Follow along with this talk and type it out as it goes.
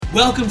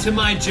Welcome to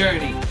My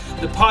Journey,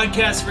 the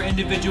podcast for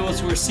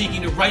individuals who are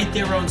seeking to write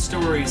their own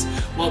stories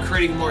while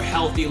creating a more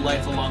healthy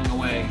life along the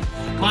way.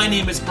 My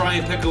name is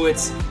Brian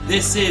Pikowitz.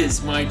 This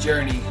is My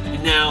Journey,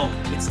 and now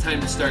it's time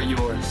to start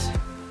yours.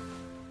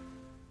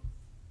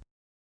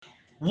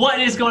 What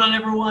is going on,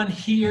 everyone?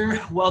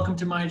 Here, welcome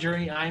to My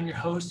Journey. I am your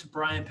host,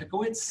 Brian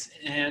Pikowitz,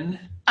 and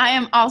I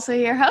am also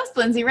your host,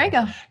 Lindsay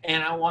Rago.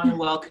 And I want to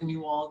welcome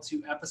you all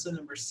to episode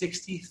number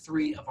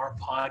 63 of our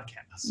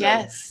podcast. So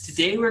yes.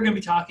 Today we're going to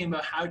be talking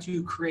about how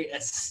to create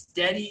a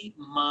steady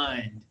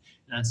mind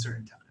in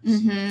uncertain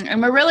times. Mm-hmm.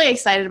 And we're really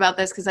excited about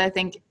this because I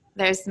think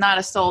there's not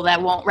a soul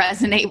that won't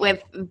resonate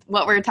with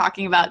what we're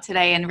talking about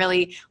today, and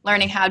really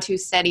learning how to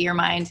steady your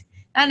mind.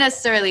 Not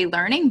necessarily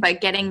learning,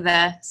 but getting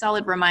the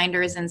solid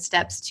reminders and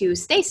steps to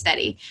stay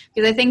steady.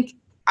 Because I think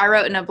I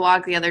wrote in a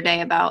blog the other day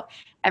about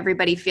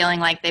everybody feeling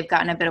like they've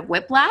gotten a bit of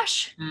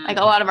whiplash. Like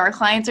a lot of our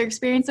clients are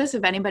experiencing this.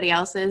 If anybody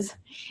else is,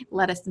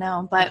 let us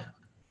know. But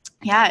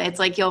yeah, it's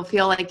like you'll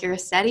feel like you're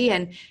steady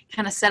and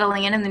kind of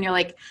settling in, and then you're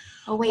like,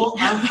 oh, wait. Well,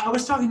 I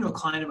was talking to a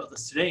client about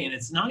this today, and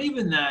it's not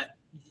even that.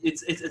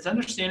 It's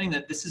understanding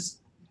that this is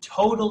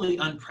totally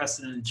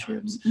unprecedented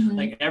times. Mm-hmm.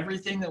 Like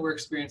everything that we're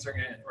experiencing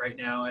right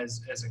now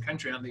as a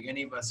country, I don't think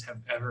any of us have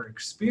ever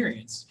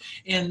experienced.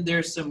 And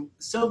there's some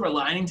silver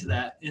lining to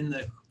that in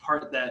the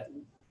part that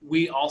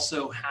we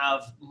also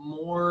have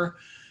more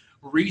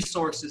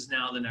resources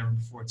now than ever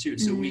before too.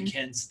 So we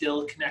can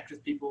still connect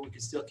with people, we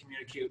can still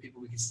communicate with people,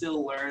 we can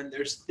still learn.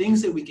 There's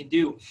things that we can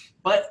do.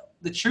 But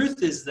the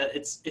truth is that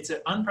it's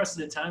an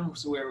unprecedented time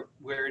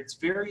where it's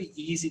very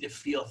easy to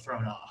feel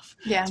thrown off.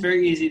 Yeah. It's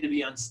very easy to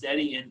be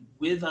unsteady, and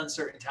with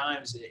uncertain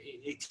times,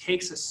 it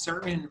takes a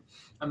certain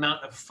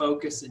amount of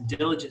focus and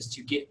diligence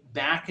to get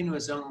back into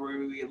a zone where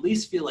we at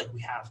least feel like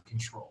we have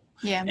control.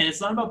 Yeah. And it's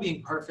not about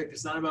being perfect.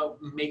 It's not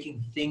about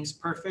making things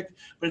perfect,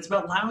 but it's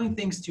about allowing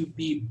things to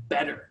be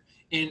better.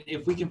 And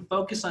if we can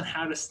focus on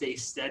how to stay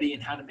steady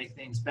and how to make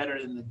things better,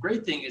 then the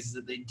great thing is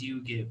that they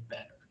do get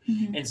better.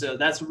 Mm-hmm. And so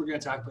that's what we're going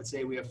to talk about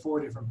today. We have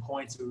 4 different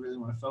points that we really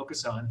want to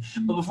focus on.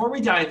 Mm-hmm. But before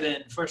we dive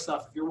in, first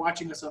off, if you're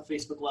watching us on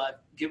Facebook Live,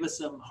 give us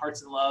some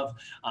hearts and love.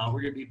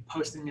 We're going to be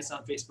posting this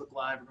on Facebook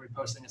Live. We're going to be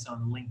posting this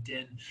on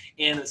LinkedIn.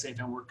 And at the same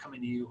time, we're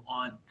coming to you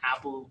on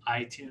Apple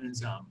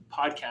iTunes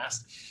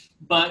podcast.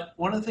 But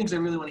one of the things I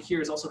really want to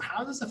hear is also,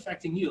 how is this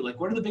affecting you? Like,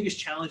 what are the biggest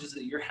challenges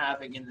that you're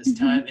having in this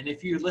time? And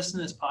if you're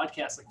listening to this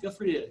podcast, like, feel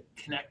free to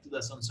connect with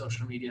us on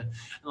social media and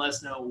let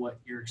us know what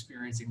you're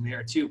experiencing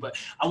there too. But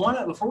I want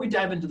to, before we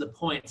dive into the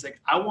points,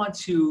 like, I want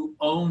to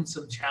own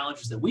some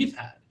challenges that we've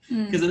had,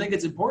 because I think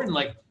it's important.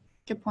 Like,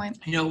 good point.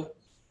 You know,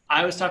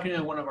 I was talking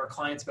to one of our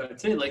clients about it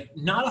today. Like,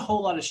 not a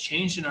whole lot has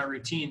changed in our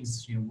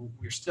routines. You know,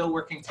 we're still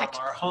working from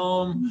our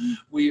home.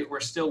 We're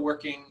still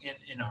working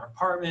in our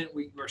apartment.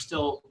 We're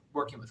still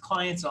working with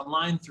clients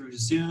online through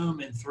Zoom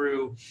and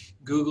through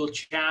Google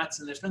Chats.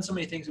 And there's been so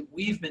many things that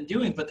we've been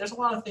doing, but there's a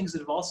lot of things that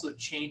have also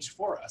changed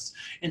for us.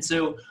 And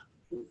so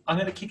I'm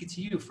going to kick it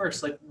to you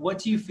first. Like, what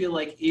do you feel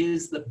like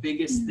is the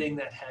biggest thing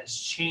that has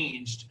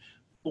changed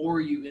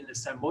for you in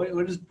this time? What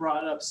has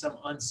brought up some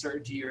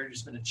uncertainty or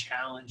just been a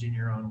challenge in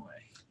your own way?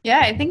 Yeah,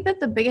 I think that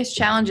the biggest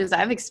challenges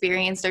I've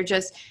experienced are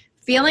just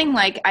feeling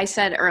like I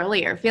said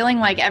earlier, feeling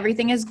like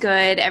everything is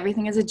good,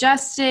 everything is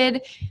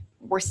adjusted,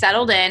 we're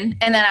settled in,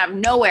 and then out of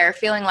nowhere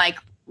feeling like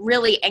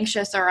really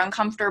anxious or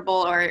uncomfortable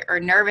or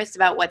nervous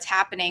about what's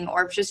happening,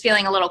 or just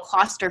feeling a little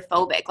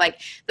claustrophobic.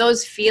 Like,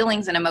 those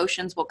feelings and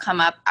emotions will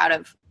come up out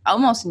of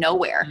almost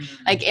nowhere.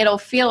 Like, it'll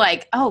feel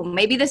like, oh,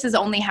 maybe this is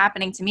only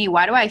happening to me.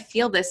 Why do I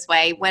feel this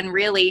way? When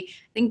really,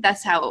 I think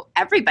that's how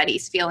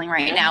everybody's feeling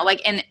right now.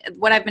 Like, and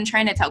what I've been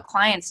trying to tell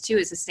clients too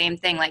is the same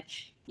thing. Like,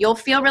 you'll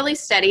feel really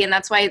steady, and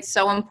that's why it's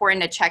so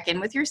important to check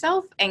in with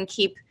yourself and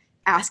keep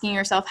asking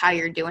yourself how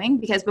you're doing,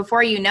 because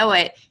before you know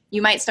it,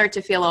 you might start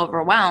to feel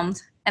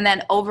overwhelmed, and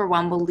then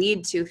overwhelm will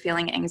lead to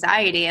feeling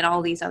anxiety and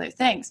all these other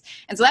things.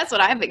 And so that's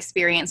what I've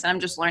experienced, and I'm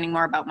just learning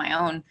more about my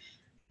own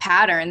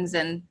patterns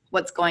and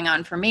what's going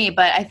on for me.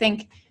 But I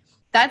think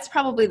that's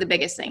probably the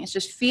biggest thing. It's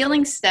just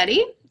feeling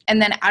steady,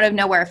 and then out of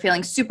nowhere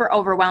feeling super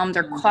overwhelmed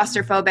or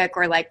claustrophobic,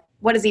 or like,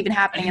 what is even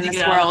happening in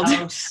this world?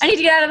 I need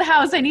to get out of the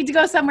house. I need to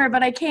go somewhere,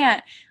 but I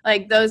can't.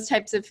 Like, those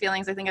types of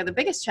feelings, I think, are the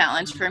biggest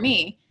challenge for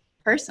me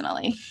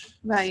personally.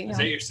 Is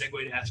that your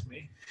segue to ask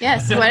me?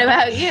 Yes. What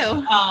about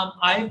you?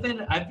 I've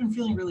been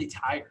feeling really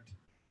tired.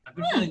 I've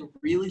been feeling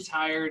really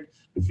tired.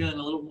 I'm feeling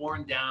a little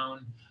worn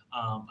down.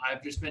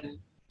 I've just been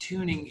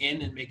tuning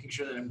in and making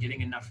sure that I'm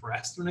getting enough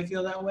rest when I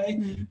feel that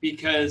way,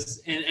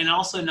 because, and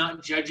also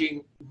not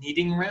judging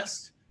needing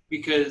rest,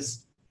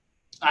 because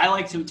I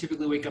like to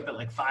typically wake up at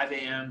like 5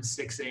 a.m.,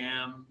 6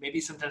 a.m., maybe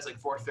sometimes like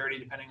 4:30,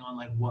 depending on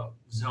like what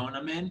zone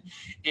I'm in.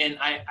 And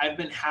I've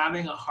been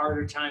having a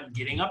harder time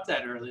getting up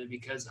that early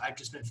because I've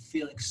just been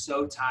feeling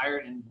so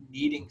tired and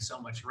needing so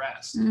much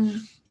rest.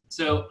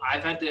 So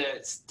I've had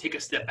to take a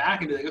step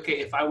back and be like, okay,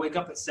 if I wake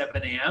up at 7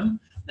 a.m.,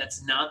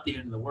 that's not the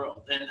end of the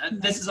world.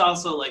 And this is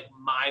also like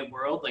my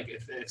world. Like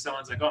if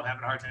someone's like, oh, I'm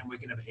having a hard time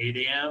waking up at 8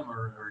 a.m.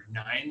 or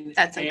 9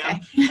 That's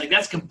a.m. okay. Like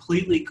that's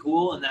completely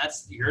cool. And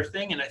that's your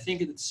thing. And I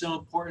think it's so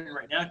important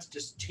right now to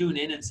just tune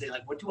in and say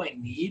like, what do I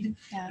need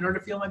in order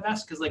to feel my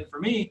best? Cause like for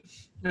me,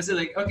 I say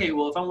like, okay,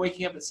 well, if I'm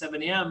waking up at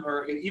 7 a.m.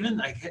 or even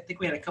I think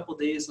we had a couple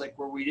days like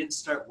where we didn't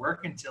start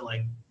work until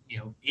like,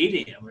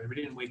 8 a.m. or we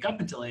didn't wake up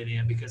until 8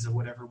 a.m. because of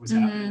whatever was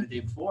happening the day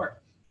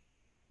before.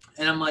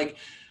 And I'm like,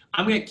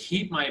 I'm going to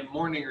keep my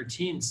morning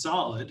routine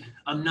solid.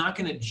 I'm not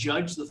going to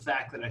judge the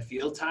fact that I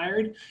feel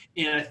tired.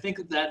 And I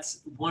think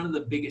that's one of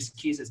the biggest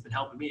keys that's been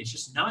helping me. It's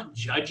just not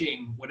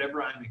judging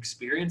whatever I'm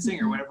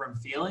experiencing or whatever I'm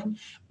feeling,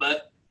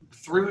 but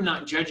through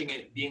not judging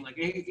it, being like,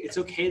 hey, it's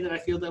okay that I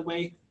feel that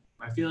way.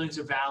 My feelings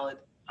are valid.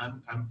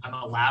 I'm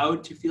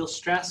allowed to feel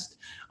stressed.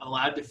 I'm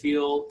allowed to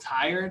feel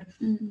tired.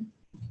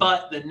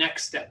 But the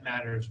next step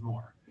matters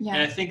more. Yeah.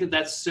 And I think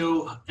that's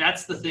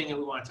the thing that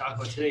we want to talk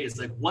about today is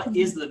like, what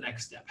is the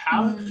next step?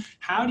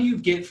 How do you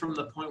get from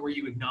the point where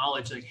you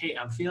acknowledge like, hey,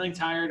 I'm feeling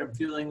tired, I'm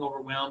feeling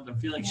overwhelmed, I'm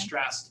feeling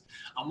stressed,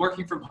 I'm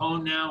working from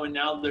home now, and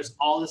now there's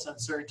all this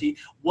uncertainty.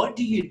 What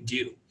do you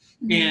do?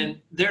 And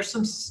there's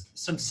some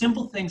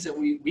simple things that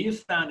we have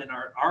found in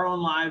our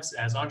own lives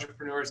as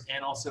entrepreneurs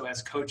and also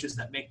as coaches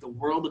that make the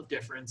world of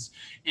difference.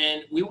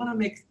 And we want to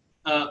make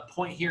a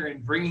point here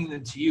in bringing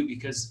them to you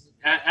because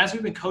as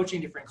we've been coaching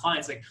different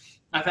clients, like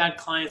I've had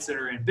clients that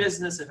are in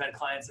business, I've had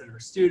clients that are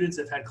students,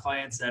 I've had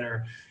clients that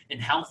are in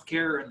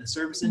healthcare or in the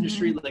service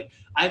industry. Like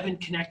I've been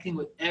connecting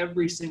with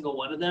every single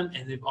one of them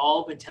and they've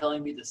all been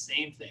telling me the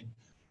same thing.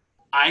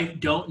 I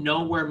don't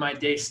know where my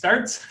day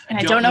starts. And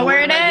I don't know where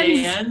it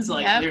ends.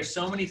 Like there's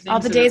so many things. All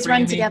the days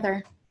run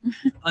together.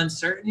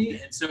 Uncertainty.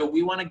 And so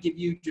we want to give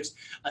you just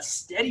a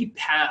steady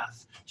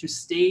path to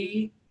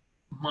stay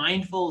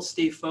mindful,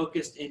 stay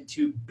focused, and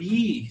to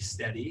be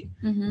steady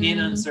in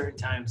uncertain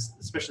times,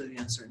 especially the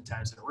uncertain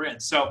times that we're in.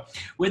 So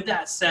with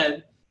that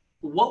said,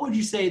 what would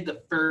you say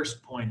the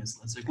first point is?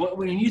 It's like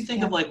when you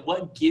think of like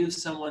what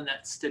gives someone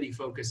that steady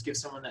focus,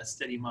 gives someone that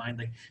steady mind,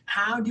 like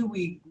how do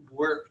we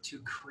work to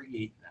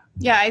create that?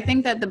 Yeah, I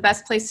think that the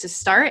best place to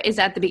start is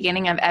at the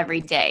beginning of every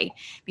day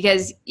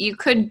because you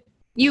could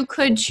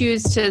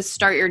choose to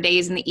start your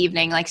days in the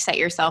evening, like set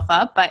yourself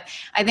up. But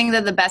I think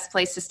that the best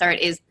place to start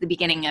is the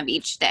beginning of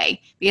each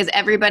day because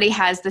everybody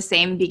has the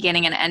same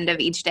beginning and end of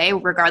each day,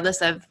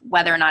 regardless of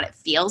whether or not it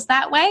feels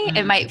that way.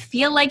 It might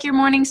feel like your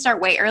mornings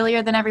start way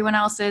earlier than everyone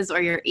else's or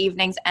your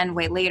evenings end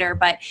way later.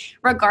 But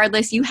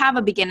regardless, you have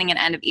a beginning and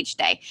end of each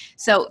day.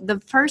 So the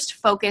first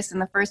focus and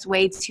the first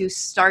way to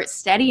start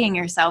steadying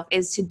yourself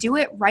is to do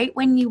it right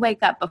when you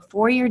wake up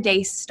before your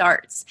day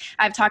starts.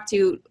 I've talked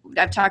to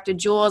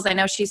Jules. I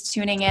know she's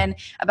tuning in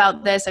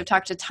about this. I've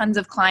talked to tons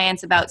of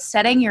clients about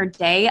setting your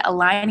day,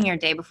 aligning your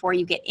day before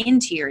you get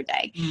into your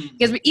day.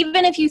 Because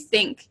even if you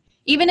think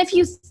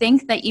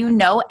that you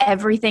know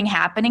everything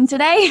happening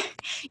today,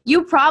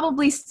 you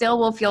probably still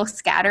will feel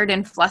scattered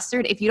and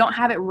flustered if you don't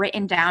have it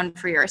written down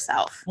for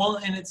yourself. Well,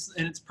 and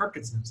it's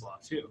Parkinson's law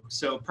too.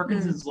 So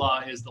Parkinson's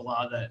law is the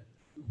law that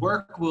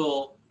work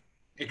will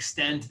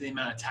extend to the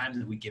amount of time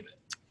that we give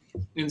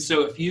it. And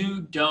so if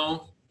you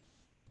don't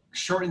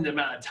shorten the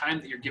amount of time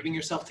that you're giving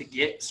yourself to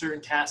get certain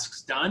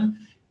tasks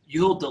done,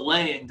 you'll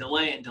delay and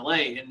delay and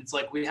delay. And it's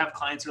like we have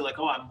clients who are like,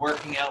 oh, I'm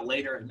working out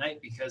later at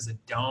night because I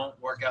don't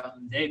work out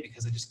in the day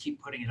because I just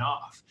keep putting it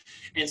off.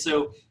 And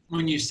so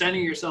when you center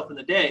yourself in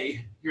the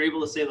day, you're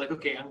able to say like,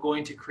 okay, I'm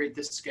going to create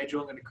this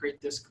schedule. I'm going to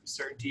create this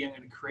certainty. I'm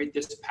going to create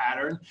this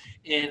pattern.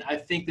 And I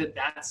think that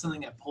that's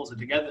something that pulls it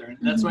together. And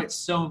that's why it's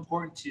so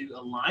important to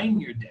align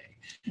your day.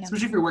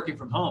 Especially if you're working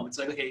from home, it's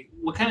like, okay,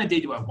 what kind of day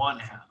do I want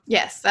to have?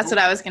 Yes, that's what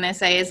I was going to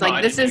say is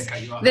like, it's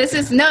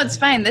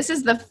fine. This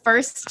is the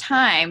first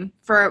time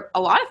for a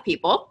lot of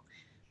people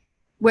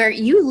where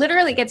you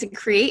literally get to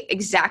create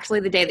exactly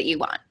the day that you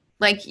want.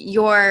 Like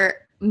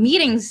your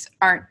meetings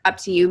aren't up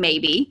to you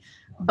maybe,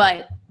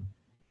 but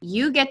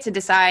you get to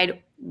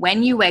decide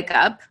when you wake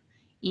up.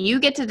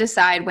 You get to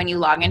decide when you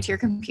log into your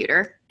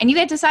computer, and you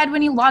get to decide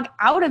when you log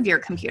out of your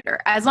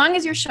computer. As long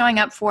as you're showing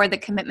up for the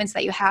commitments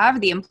that you have,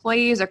 the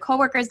employees or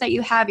coworkers that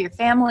you have, your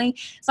family,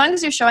 as long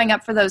as you're showing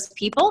up for those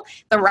people,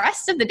 the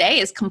rest of the day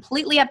is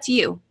completely up to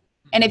you.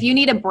 And if you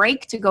need a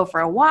break to go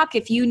for a walk,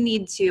 if you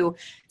need to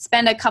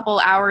spend a couple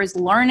hours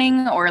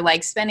learning or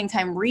like spending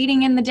time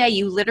reading in the day,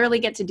 you literally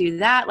get to do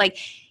that. Like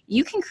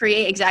you can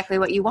create exactly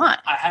what you want.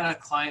 I had a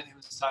client who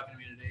was talking to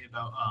me today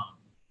about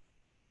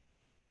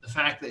the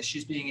fact that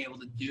she's being able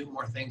to do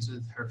more things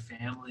with her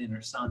family and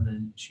her son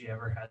than she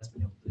ever has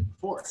been able to do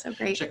before. So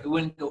great. She's like, we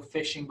wouldn't go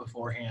fishing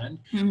beforehand.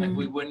 Like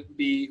we wouldn't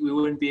be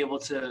able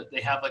to,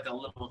 they have like a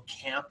little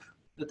camp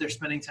that they're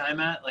spending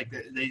time at. Like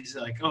they say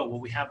like, oh, well,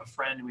 we have a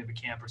friend and we have a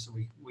camper. So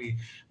we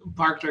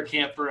parked our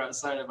camper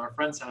outside of our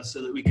friend's house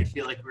so that we could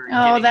feel like we were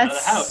getting out of the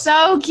house.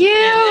 So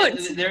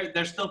cute. And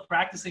they're still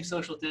practicing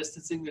social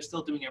distancing. They're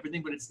still doing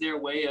everything, but it's their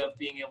way of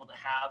being able to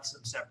have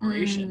some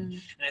separation.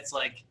 And it's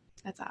like,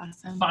 that's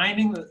awesome.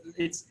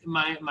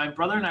 My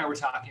brother and I were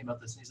talking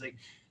about this, and he's like,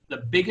 the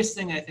biggest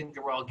thing I think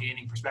that we're all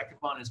gaining perspective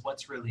on is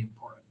what's really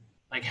important.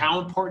 Like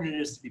how important it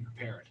is to be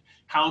prepared,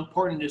 how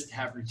important it is to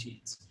have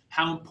routines,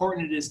 how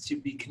important it is to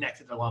be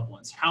connected to loved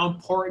ones, how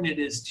important it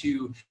is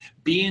to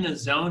be in a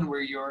zone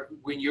where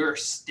you're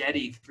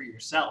steady for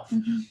yourself.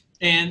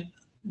 And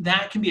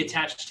that can be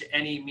attached to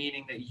any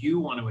meaning that you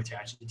want to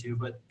attach it to.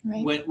 But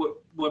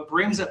what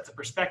brings up the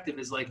perspective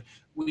is like,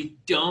 we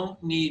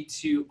don't need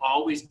to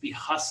always be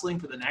hustling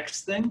for the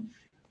next thing.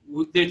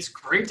 It's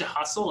great to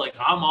hustle. Like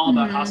I'm all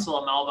about hustle.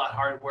 I'm all about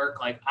hard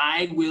work. Like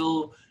I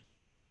will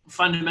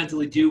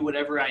fundamentally do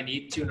whatever I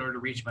need to in order to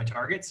reach my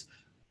targets.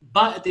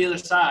 But at the other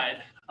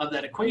side of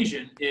that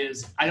equation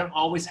is I don't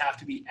always have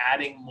to be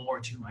adding more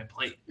to my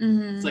plate.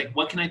 It's like,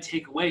 what can I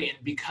take away? And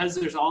because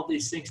there's all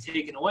these things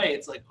taken away,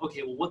 it's like,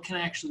 okay, well, what can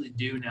I actually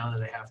do now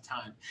that I have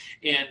time?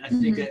 And I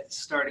think that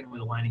starting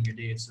with aligning your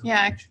day is so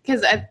huge.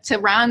 Because to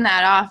round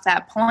that off,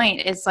 that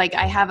point, it's like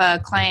I have a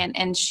client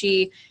and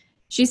she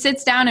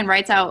sits down and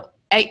writes out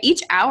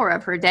each hour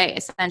of her day,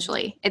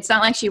 essentially. It's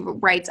not like she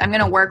writes, I'm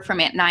going to work from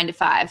 9 to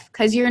 5,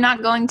 because you're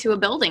not going to a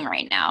building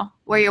right now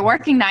where you're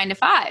working 9 to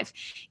 5.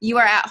 You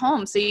are at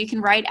home. So you can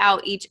write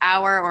out each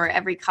hour or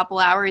every couple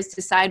hours,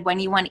 decide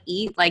when you want to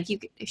eat. Like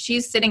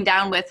she's sitting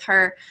down with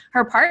her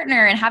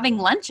partner and having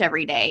lunch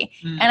every day.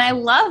 And I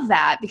love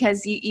that,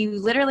 because you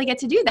literally get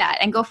to do that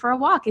and go for a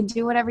walk and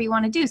do whatever you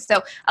want to do.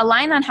 So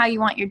align on how you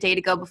want your day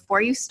to go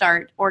before you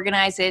start.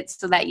 Organize it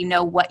so that you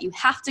know what you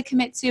have to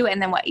commit to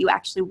and then what you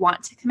actually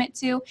want to commit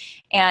to.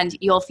 And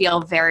you'll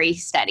feel very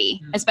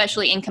steady,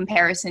 especially in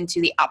comparison to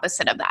the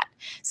opposite of that.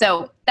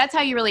 So that's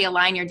how you really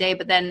align your day.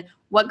 But then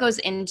what goes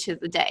into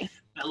the day?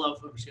 I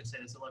love what I was going to say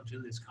this. I love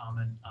Julia's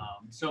comment.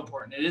 So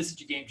important. It is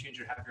such a game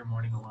changer to have your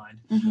morning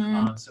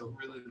aligned. So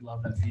really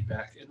love that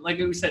feedback. And like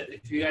we said,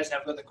 if you guys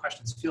have other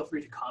questions, feel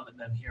free to comment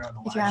them here on the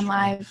live. If you're on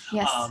live,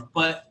 yes.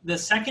 But the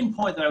second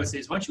point that I would say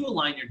is once you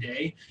align your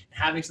day,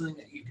 having something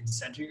that you can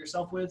center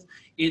yourself with,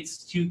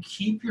 it's to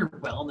keep your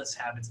wellness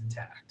habits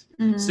intact.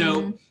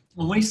 So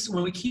when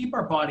we keep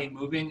our body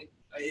moving,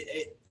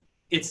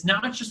 it's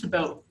not just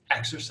about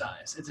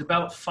exercise. It's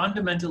about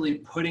fundamentally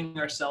putting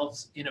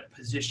ourselves in a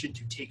position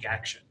to take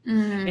action.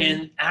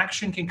 And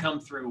action can come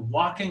through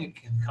walking. It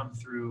can come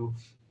through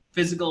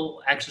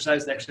physical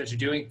exercise, the exercise you're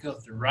doing. It can go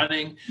through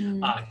running.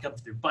 It can come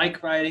through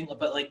bike riding.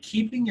 But like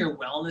keeping your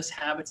wellness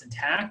habits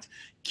intact,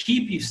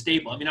 keep you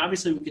stable. I mean,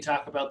 obviously we could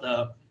talk about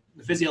the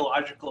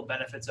physiological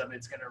benefits of it.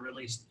 It's going to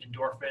release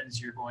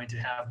endorphins. You're going to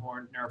have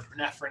more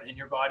norepinephrine in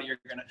your body. You're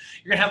going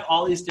to have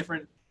all these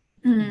different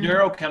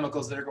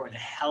neurochemicals that are going to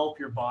help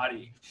your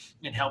body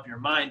and help your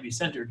mind be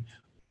centered.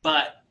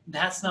 But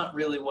that's not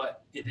really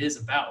what it is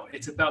about.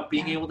 It's about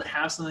being able to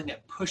have something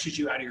that pushes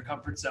you out of your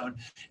comfort zone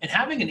and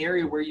having an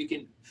area where you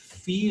can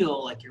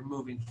feel like you're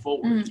moving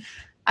forward.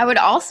 I would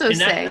also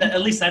say,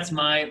 at least that's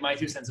my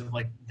 2 cents of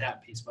like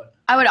that piece. But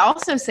I would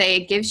also say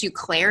it gives you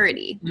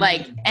clarity.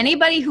 Like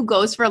anybody who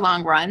goes for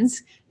long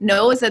runs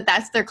knows that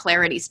that's their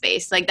clarity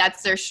space. Like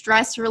that's their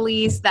stress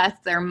release. That's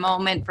their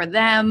moment for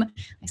them.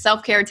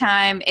 Self-care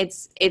time.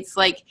 It's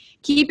like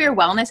keep your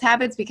wellness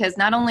habits, because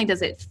not only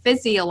does it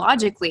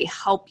physiologically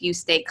help you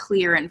stay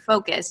clear and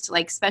focused,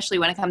 like especially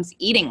when it comes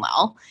to eating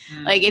well.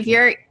 Like if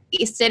you're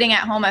sitting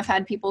at home, I've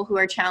had people who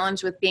are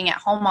challenged with being at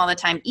home all the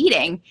time,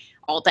 eating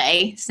all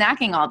day,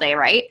 snacking all day,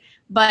 right?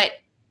 But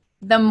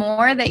the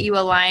more that you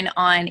align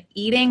on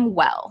eating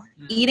well,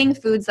 eating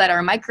foods that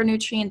are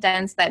micronutrient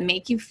dense, that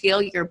make you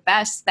feel your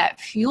best,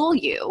 that fuel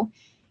you,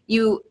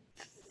 you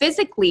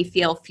physically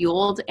feel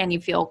fueled and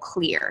you feel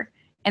clear.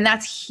 And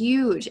that's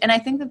huge. And I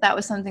think that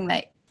was something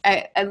that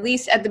at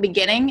least at the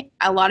beginning,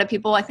 a lot of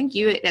people, I think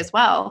you as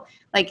well,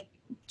 like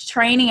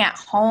training at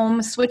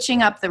home,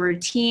 switching up the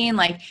routine,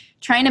 like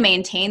trying to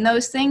maintain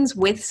those things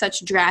with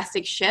such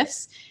drastic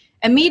shifts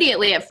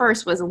immediately at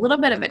first was a little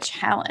bit of a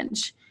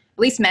challenge, at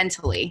least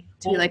mentally,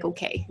 to be like,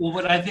 okay. Well,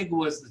 what I think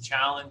was the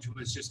challenge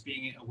was just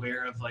being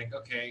aware of like,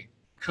 okay,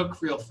 cook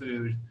real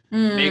food,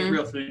 make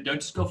real food. Don't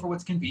just go for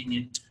what's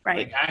convenient. Right.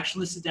 Like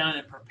actually sit down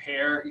and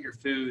prepare your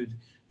food,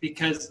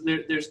 because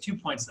there's 2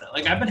 points to that.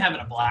 Like I've been having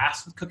a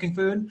blast with cooking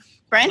food.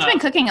 Brian's been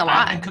cooking a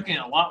lot. I've been cooking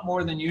a lot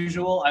more than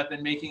usual. I've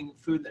been making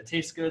food that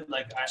tastes good.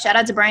 Like shout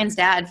out to Brian's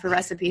dad for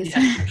recipes.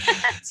 Yeah.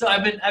 So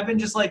I've been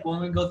just like when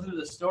we go through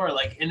the store,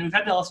 like, and we've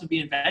had to also be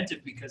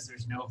inventive because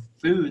there's no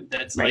food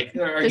that's like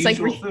our there's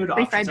usual like food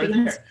options are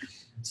there.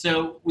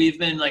 So we've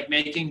been like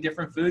making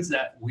different foods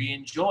that we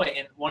enjoy.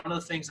 And one of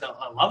the things that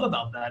I love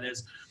about that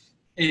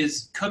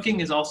is cooking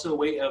is also a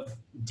way of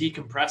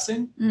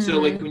decompressing. So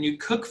like when you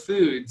cook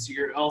foods,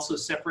 you're also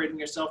separating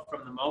yourself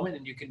from the moment,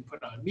 and you can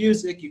put on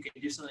music, you can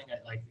do something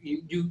that like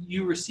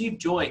you receive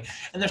joy.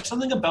 And there's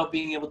something about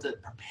being able to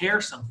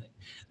prepare something.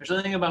 There's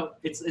something about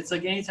it's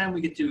like anytime we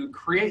get to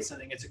create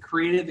something, it's a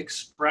creative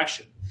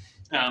expression.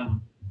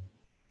 And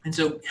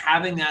so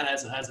having that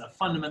as a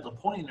fundamental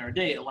point in our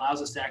day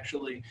allows us to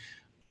actually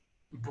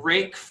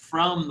break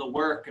from the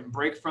work and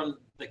break from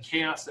the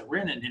chaos that we're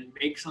in and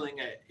make something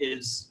that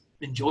is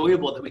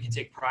enjoyable, that we can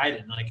take pride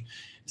in. Like,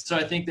 so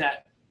I think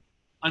that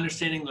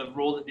understanding the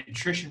role that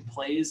nutrition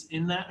plays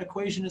in that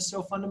equation is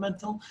so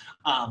fundamental.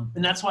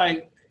 And that's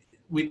why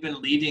we've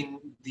been leading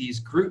these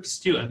groups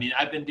too. I mean,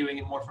 I've been doing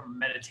it more from a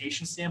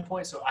meditation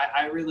standpoint. So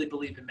I really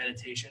believe in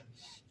meditation.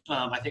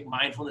 I think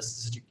mindfulness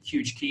is such a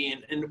huge key.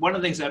 And one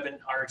of the things I've been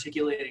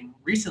articulating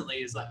recently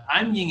is that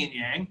I'm yin and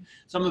yang.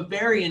 So I'm a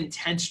very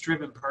intense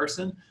driven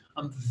person.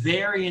 I'm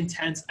very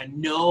intense. I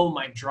know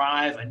my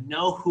drive. I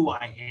know who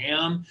I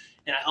am.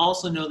 And I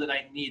also know that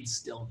I need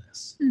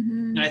stillness.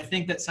 And I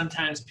think that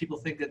sometimes people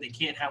think that they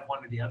can't have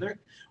one or the other,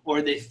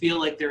 or they feel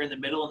like they're in the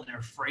middle and they're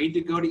afraid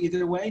to go to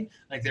either way.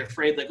 Like they're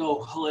afraid like,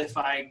 oh, well, if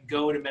I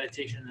go to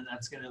meditation, then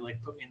that's going to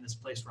like put me in this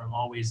place where I'm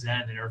always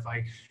zen. Or if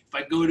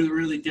I go to a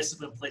really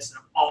disciplined place, then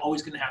I'm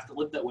always going to have to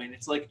live that way. And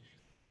it's like,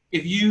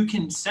 if you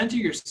can center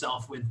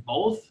yourself with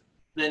both,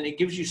 then it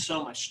gives you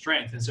so much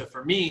strength. And so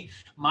for me,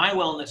 my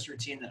wellness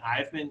routine that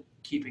I've been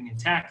keeping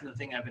intact, and the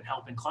thing I've been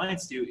helping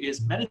clients do is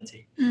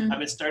meditate. I've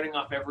been starting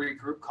off every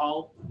group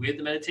call with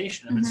the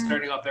meditation. I've been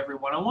starting off every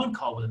one-on-one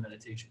call with a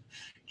meditation.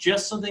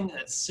 Just something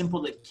that's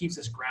simple that keeps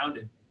us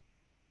grounded.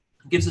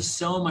 It gives us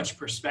so much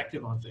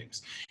perspective on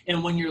things.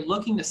 And when you're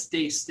looking to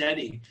stay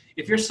steady,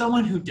 if you're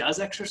someone who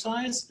does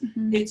exercise,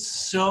 it's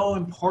so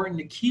important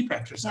to keep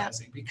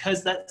exercising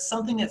because that's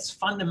something that's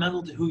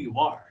fundamental to who you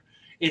are.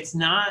 It's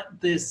not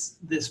this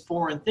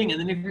foreign thing. And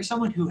then if you're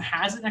someone who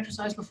hasn't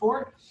exercised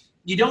before,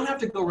 you don't have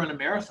to go run a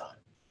marathon.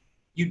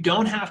 You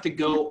don't have to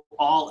go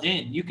all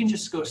in. You can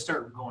just go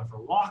start going for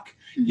a walk.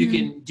 You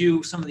can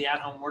do some of the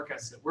at-home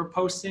workouts that we're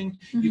posting.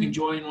 You can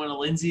join one of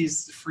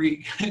Lindsay's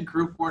free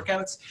group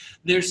workouts.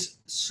 There's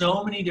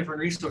so many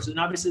different resources. And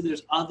obviously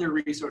there's other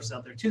resources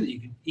out there too that you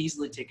can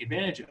easily take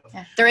advantage of.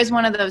 Yeah. There is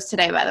one of those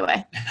today, by the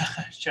way.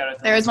 Shout out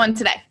to there is one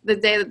today, the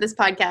day that this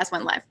podcast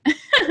went live.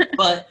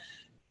 But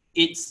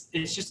it's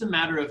just a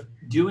matter of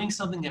doing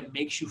something that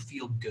makes you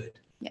feel good.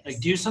 Yes. Like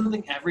do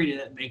something every day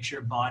that makes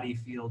your body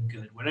feel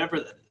good, whatever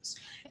that is.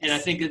 Yes. And I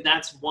think that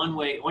that's one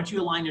way. Once you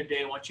align your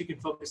day, once you can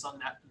focus on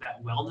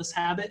that wellness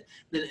habit,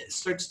 then it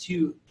starts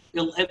to,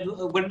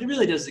 what it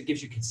really does is it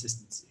gives you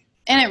consistency.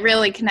 And it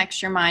really connects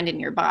your mind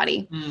and your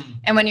body.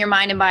 And when your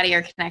mind and body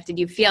are connected,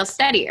 you feel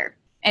steadier.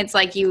 It's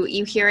like you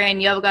hear in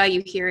yoga,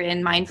 you hear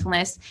in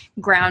mindfulness,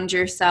 ground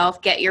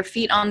yourself, get your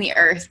feet on the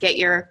earth, get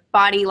your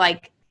body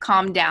like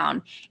calm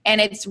down.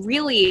 And it's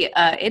really,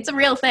 it's a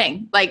real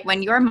thing. Like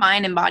when your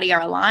mind and body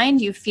are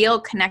aligned, you feel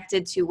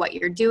connected to what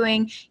you're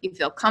doing. You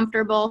feel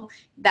comfortable.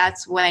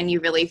 That's when you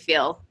really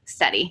feel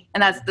steady.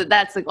 And that's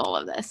the goal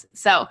of this.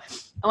 So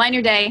align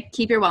your day,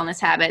 keep your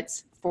wellness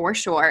habits for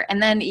sure. And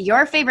then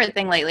your favorite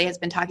thing lately has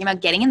been talking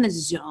about getting in the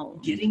zone.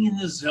 Getting in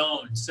the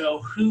zone. So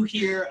who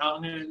here,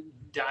 I'm going to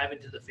dive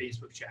into the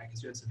Facebook chat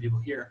because we have some people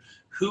here.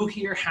 Who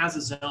here has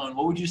a zone?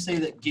 What would you say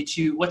that gets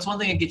you, what's one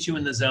thing that gets you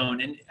in the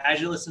zone? And as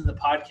you listen to the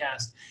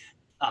podcast,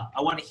 I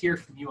want to hear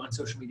from you on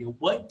social media.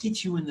 What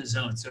gets you in the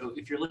zone? So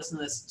if you're listening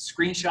to this,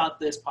 screenshot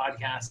this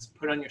podcast,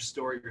 put it on your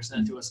story or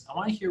send it to us. I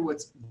want to hear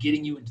what's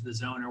getting you into the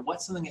zone or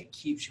what's something that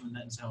keeps you in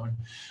that zone.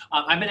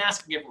 I've been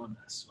asking everyone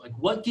this, like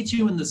what gets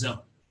you in the zone?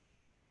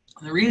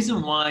 And the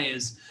reason why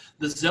is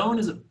the zone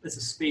is a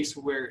space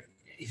where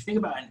you think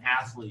about an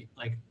athlete,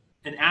 like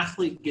an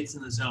athlete gets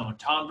in the zone.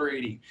 Tom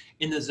Brady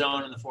in the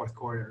zone in the fourth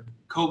quarter.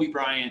 Kobe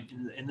Bryant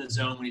in the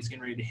zone when he's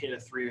getting ready to hit a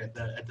three at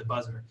the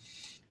buzzer.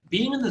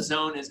 Being in the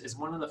zone is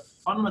one of the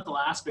fundamental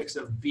aspects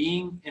of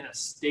being in a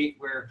state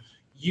where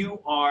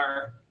you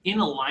are in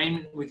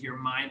alignment with your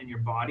mind and your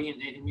body,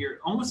 and you're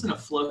almost in a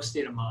flow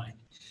state of mind.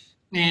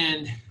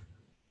 And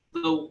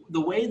the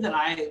way that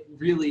I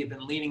really have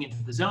been leaning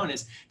into the zone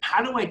is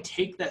how do I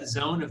take that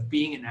zone of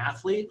being an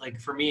athlete? Like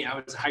for me, I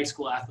was a high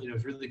school athlete. I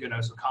was really good. I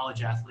was a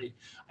college athlete.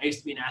 I used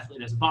to be an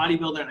athlete as a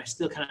bodybuilder, and I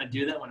still kind of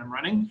do that when I'm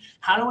running.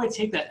 How do I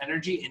take that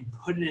energy and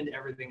put it into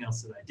everything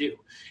else that I do?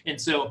 And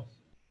so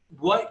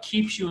what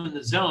keeps you in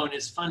the zone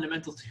is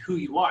fundamental to who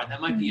you are. That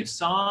might be a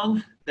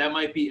song. That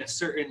might be a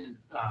certain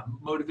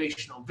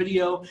motivational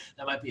video.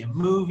 That might be a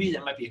movie.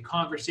 That might be a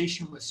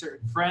conversation with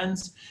certain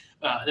friends.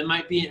 That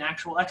might be an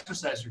actual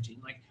exercise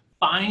routine. Like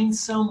find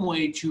some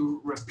way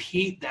to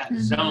repeat that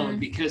zone,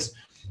 because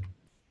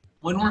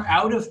when we're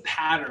out of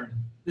pattern,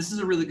 this is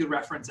a really good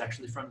reference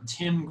actually from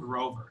Tim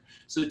Grover.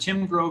 So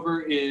Tim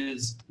Grover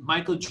is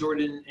Michael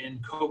Jordan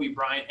and Kobe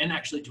Bryant and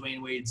actually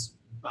Dwayne Wade's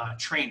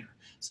trainer.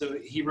 So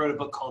he wrote a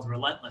book called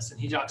Relentless, and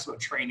he talks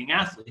about training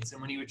athletes. And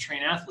when he would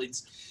train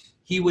athletes,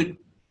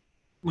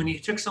 when he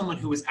took someone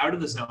who was out of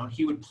the zone,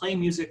 he would play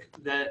music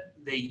that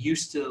they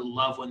used to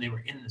love when they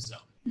were in the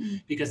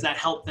zone, because that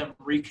helped them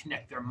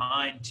reconnect their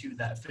mind to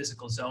that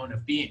physical zone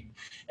of being.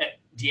 And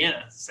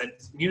Deanna said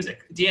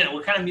music. Deanna,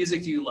 what kind of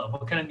music do you love?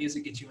 What kind of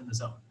music gets you in the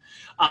zone?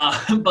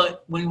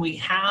 But when we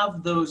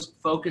have those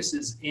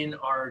focuses in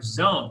our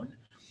zone,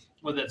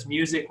 whether it's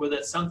music, whether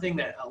it's something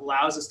that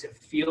allows us to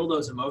feel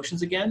those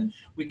emotions again,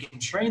 we can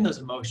train those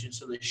emotions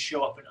so they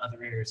show up in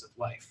other areas of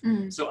life.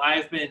 So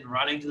I've been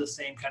running to the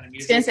same kind of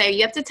music. I was going to say,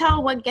 you have to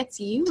tell what gets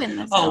you in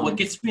the zone. Oh, what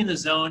gets me in the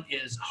zone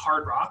is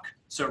hard rock.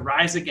 So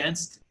Rise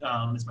Against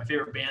is my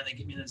favorite band that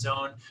get me in the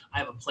zone. I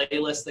have a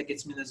playlist that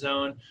gets me in the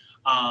zone.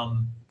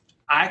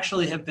 I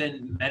actually have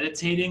been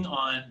meditating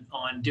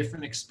on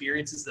different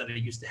experiences that I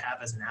used to have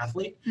as an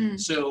athlete.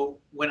 So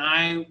when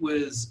I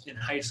was in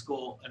high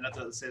school, and not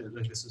to say that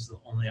like this is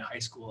only a high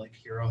school like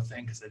hero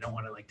thing, because I don't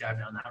want to like dive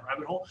down that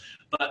rabbit hole,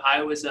 but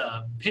I was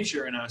a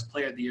pitcher and I was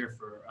player of the year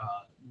for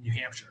New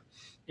Hampshire,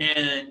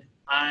 and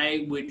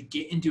I would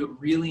get into a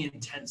really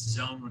intense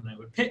zone when I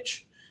would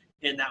pitch.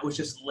 And that was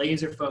just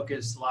laser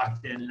focused,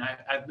 locked in. And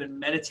I've been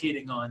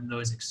meditating on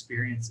those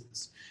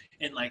experiences.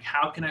 And like,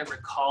 how can I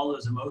recall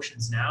those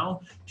emotions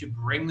now to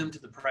bring them to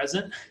the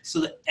present so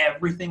that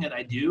everything that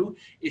I do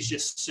is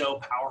just so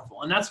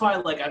powerful. And that's why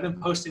like I've been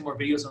posting more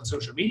videos on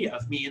social media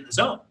of me in the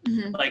zone.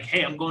 Like,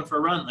 hey, I'm going for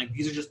a run. Like,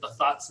 these are just the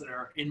thoughts that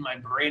are in my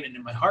brain and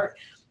in my heart,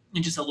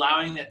 and just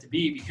allowing that to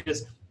be,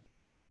 because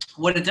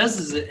what it does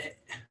is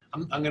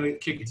I'm going to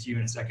kick it to you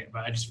in a second,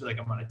 but I just feel like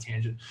I'm on a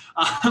tangent.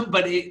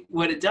 But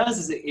what it does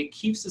is it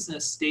keeps us in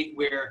a state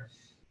where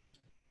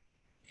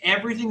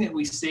everything that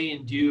we say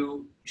and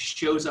do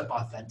shows up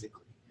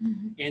authentically.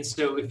 And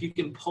so if you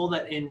can pull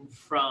that in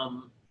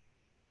from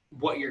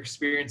what you're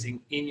experiencing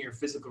in your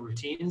physical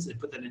routines and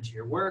put that into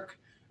your work,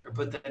 or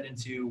put that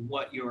into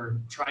what you're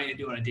trying to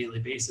do on a daily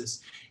basis,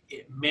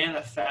 it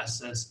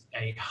manifests as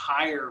a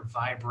higher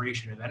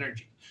vibration of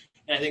energy.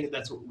 And I think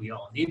that's what we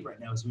all need right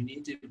now, is we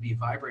need to be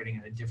vibrating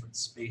in a different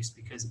space,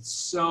 because it's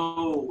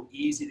so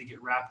easy to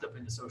get wrapped up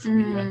into social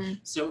media,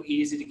 so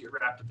easy to get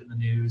wrapped up in the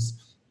news.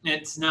 And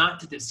it's not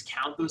to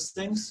discount those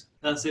things,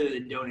 not to say that they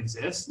don't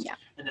exist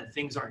and that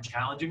things aren't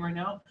challenging right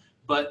now,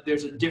 but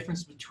there's a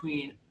difference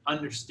between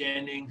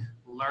understanding,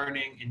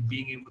 learning, and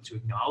being able to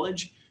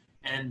acknowledge,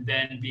 and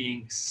then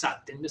being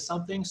sucked into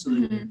something so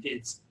that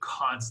it's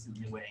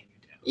constantly weighing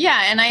you down.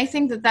 Yeah, and I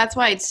think that that's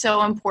why it's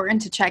so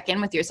important to check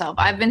in with yourself.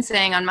 I've been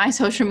saying on my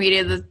social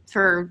media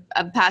for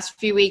the past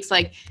few weeks,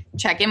 like,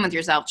 check in with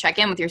yourself, check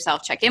in with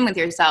yourself, check in with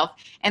yourself.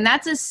 And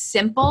that's as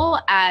simple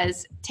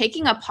as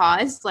taking a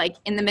pause, like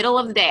in the middle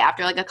of the day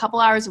after like a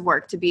couple hours of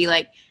work, to be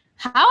like,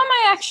 how am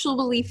I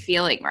actually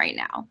feeling right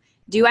now?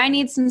 Do I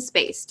need some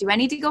space? Do I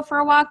need to go for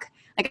a walk?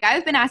 Like,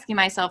 I've been asking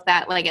myself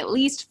that like at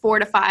least 4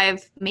 to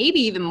 5, maybe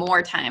even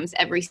more times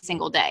every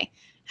single day.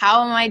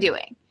 How am I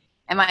doing?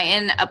 Am I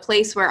in a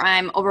place where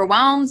I'm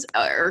overwhelmed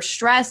or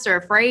stressed or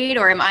afraid?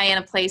 Or am I in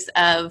a place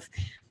of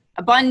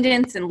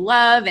abundance and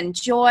love and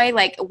joy?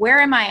 Like, where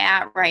am I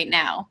at right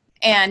now?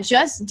 And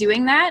just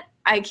doing that,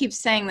 I keep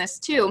saying this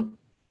too,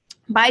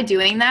 by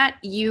doing that,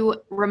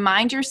 you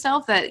remind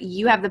yourself that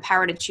you have the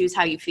power to choose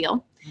how you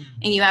feel.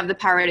 And you have the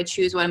power to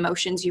choose what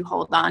emotions you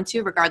hold on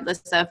to, regardless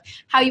of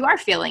how you are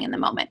feeling in the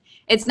moment.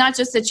 It's not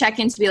just a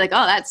check-in to be like,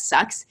 oh, that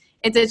sucks.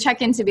 It's a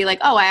check-in to be like,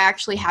 oh, I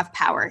actually have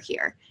power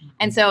here.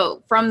 And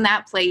so from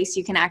that place,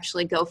 you can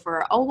actually go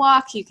for a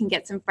walk. You can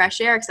get some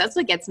fresh air, because that's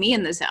what gets me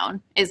in the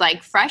zone, is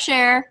like fresh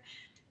air,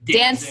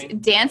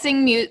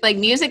 dancing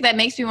music that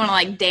makes me want to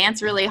like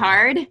dance really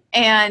hard,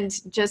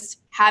 and just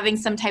having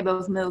some type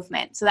of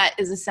movement. So that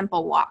is a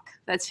simple walk.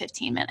 That's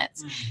 15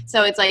 minutes.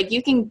 So it's like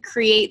you can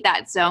create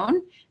that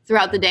zone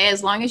throughout the day,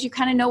 as long as you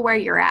kind of know where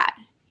you're at.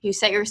 You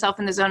set yourself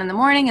in the zone in the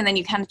morning, and then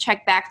you kind of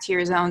check back to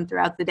your zone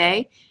throughout the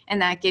day, and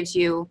that gives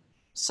you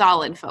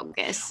solid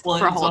focus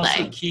for a whole day. Well, it's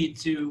also key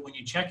to, when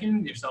you check in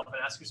with yourself and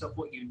ask yourself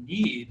what you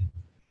need,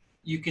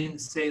 you can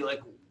say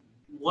like,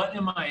 what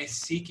am I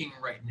seeking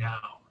right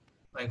now?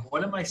 Like,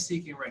 what am I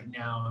seeking right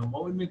now, and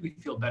what would make me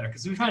feel better?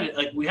 Because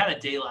we had a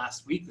day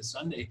last week, the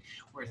Sunday,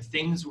 where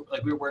things were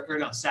like, we were working, or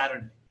no,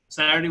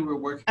 Saturday we were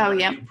working on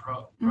a new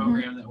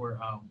program that we're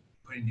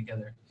putting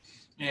together,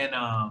 and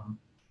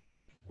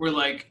we're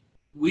like,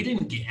 we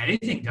didn't get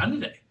anything done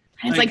today.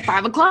 It's like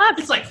 5 o'clock.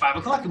 It's like 5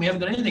 o'clock, and we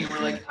haven't done anything. And we're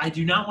like, I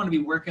do not want to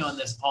be working on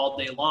this all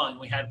day long.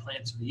 We had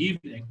plans for the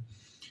evening.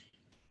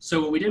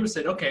 So what we did was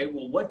said, okay,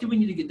 well, what do we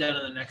need to get done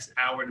in the next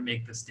hour to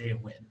make this day a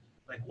win?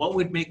 Like, what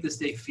would make this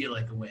day feel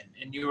like a win?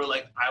 And you were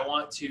like, I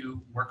want to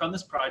work on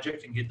this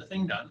project and get the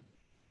thing done.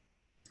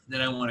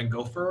 Then I want to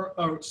go for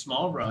a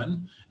small run.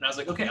 And I was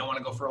like, okay, I want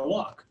to go for a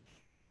walk.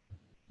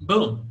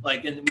 Boom.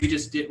 Like, and we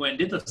just went and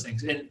did those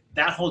things. And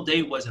that whole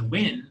day was a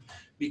win,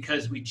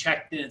 because we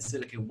checked in and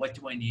said, okay, what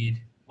do I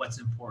need? What's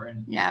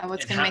important? Yeah,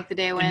 what's going to make the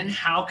day win? And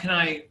how can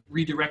I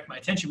redirect my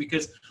attention?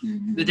 Because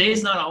the day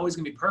is not always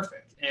going to be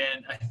perfect.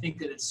 And I think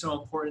that it's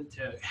so important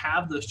to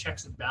have those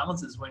checks and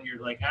balances when you're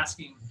like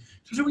asking,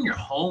 especially when you're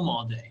home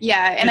all day.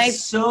 Yeah. And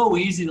it's so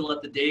easy to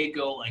let the day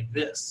go like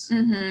this.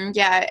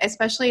 Yeah.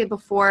 Especially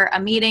before a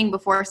meeting,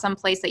 before some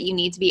place that you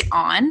need to be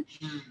on.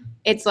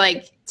 It's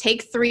like,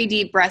 take 3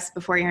 deep breaths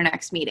before your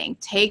next meeting.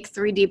 Take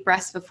 3 deep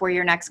breaths before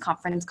your next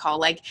conference call.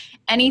 Like,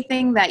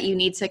 anything that you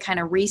need to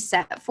kind of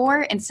reset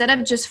for, instead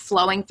of just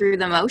flowing through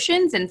the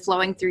motions and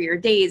flowing through your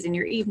days and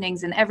your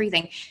evenings and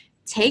everything,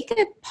 take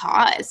a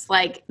pause.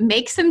 Like,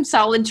 make some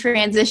solid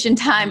transition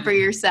time for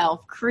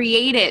yourself.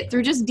 Create it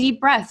through just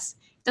deep breaths.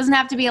 It doesn't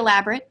have to be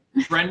elaborate.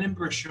 Brendon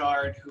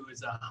Burchard, who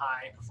is a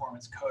high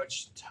performance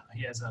coach,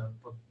 he has a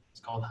book. It's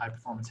called High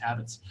Performance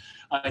Habits.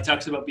 It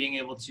talks about being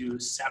able to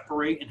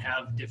separate and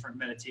have different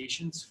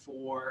meditations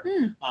for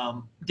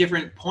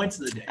different points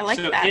of the day. I like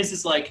so that. His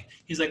is like,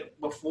 he's like,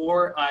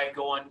 before I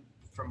go on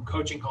from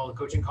coaching call to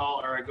coaching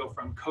call, or I go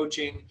from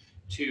coaching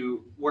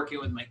to working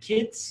with my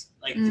kids,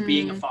 like to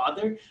being a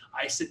father,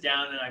 I sit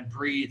down and I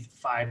breathe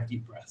 5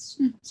 deep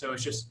breaths. So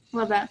it's just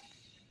Love that.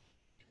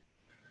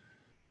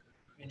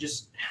 And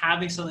just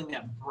having something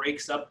that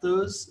breaks up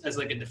those as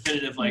like a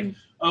definitive, like,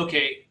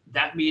 okay,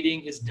 that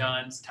meeting is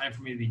done. It's time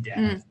for me to be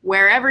dead.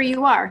 Wherever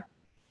you are,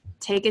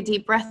 take a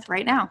deep breath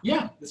right now.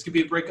 Yeah, this could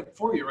be a breakup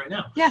for you right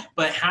now. Yeah.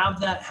 But have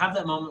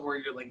that moment where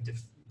you're like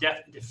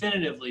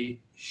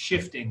definitively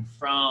shifting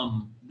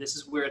from this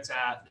is where it's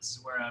at, this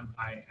is where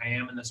I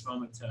am in this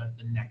moment, to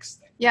the next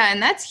thing. Yeah, and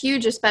that's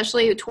huge,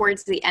 especially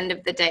towards the end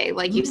of the day.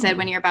 Like you said,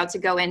 when you're about to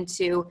go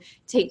into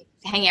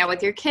hang out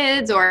with your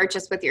kids or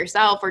just with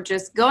yourself or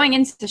just going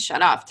into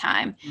shut off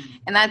time.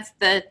 And that's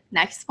the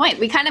next point.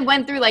 We kind of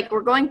went through, like,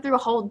 we're going through a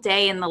whole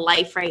day in the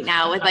life right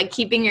now with like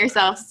keeping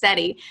yourself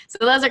steady. So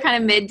those are kind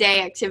of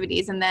midday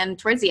activities. And then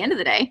towards the end of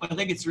the day, I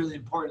think it's really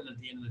important at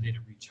the end of the day to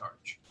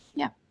recharge.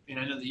 Yeah. And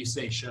I know that you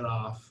say shut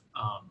off.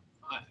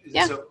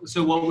 Yeah.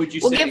 So what would you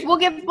say? We'll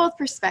give both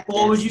perspectives.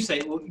 What would you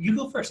say? Well, you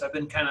go first. I've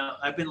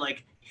been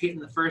like hitting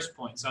the first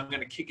point, so I'm going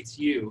to kick it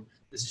to you.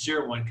 This is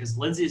your one, because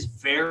Lindsay is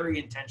very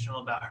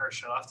intentional about her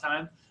shut off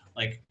time.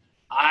 Like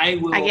I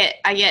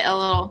get a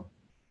little.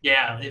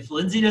 Yeah, if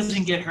Lindsay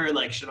doesn't get her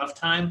like shut off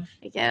time,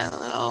 I get a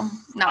little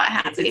not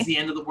happy. It's the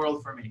end of the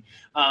world for me.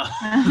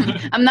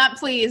 I'm not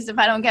pleased if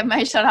I don't get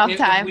my shut off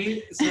time.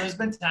 So there's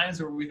been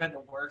times where we've had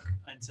to work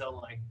until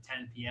like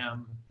 10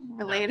 p.m.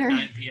 or later,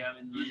 9 p.m.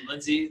 And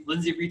Lindsay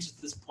reaches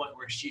this point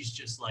where she's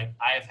just like,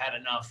 I have had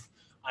enough.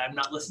 I'm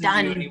not listening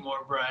to you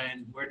anymore,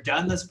 Brian. We're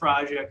done this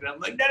project. And I'm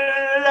like,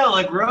 no.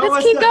 Like,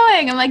 let's keep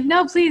going. I'm like,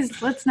 no,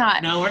 please, let's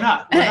not. No, we're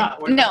not.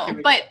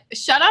 But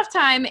shut off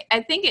time,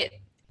 I think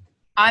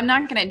I'm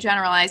not going to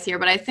generalize here,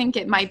 but I think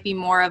it might be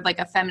more of like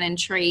a feminine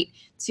trait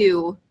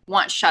to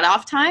want shut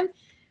off time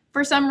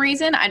for some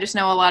reason. I just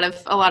know a lot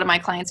of my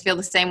clients feel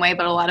the same way,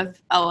 but a lot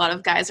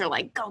of guys are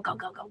like, go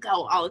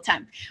all the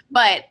time.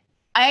 But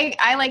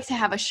I like to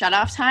have a shut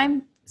off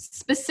time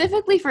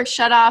specifically for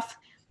shut off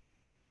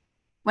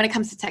when it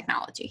comes to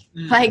technology.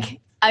 Like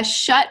a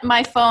shut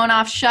my phone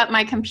off, shut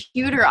my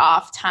computer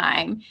off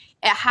time.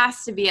 It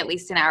has to be at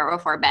least an hour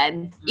before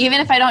bed.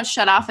 Even if I don't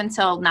shut off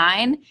until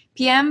 9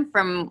 p.m.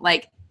 from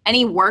like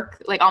any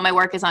work, like all my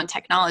work is on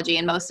technology,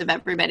 and most of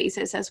everybody's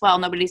is as well.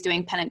 Nobody's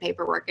doing pen and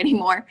paper work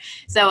anymore.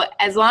 So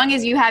as long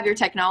as you have your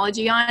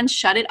technology on,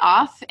 shut it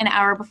off an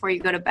hour before you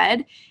go to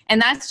bed.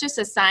 And that's just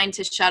a sign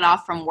to shut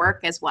off from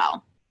work as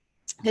well.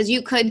 Because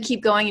you could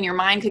keep going and your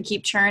mind could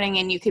keep churning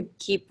and you could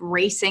keep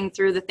racing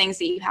through the things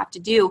that you have to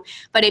do.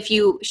 But if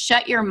you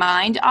shut your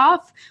mind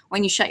off,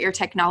 when you shut your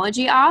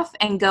technology off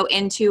and go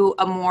into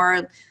a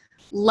more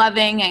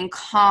loving and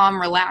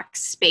calm,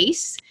 relaxed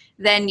space,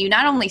 then you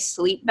not only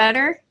sleep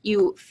better,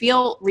 you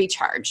feel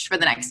recharged for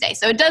the next day.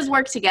 So it does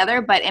work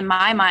together, but in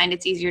my mind,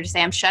 it's easier to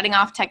say I'm shutting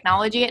off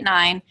technology at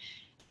 9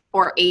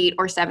 or 8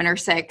 or 7 or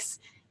 6,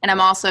 and I'm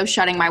also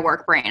shutting my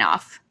work brain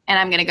off. And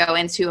I'm going to go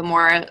into a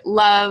more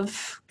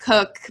love,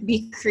 cook,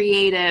 be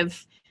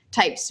creative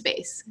type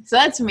space. So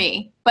that's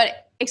me.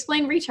 But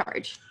explain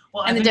recharge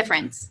and the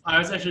difference.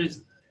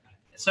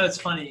 So it's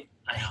funny.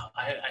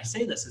 I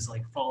say this as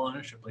like full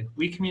ownership. Like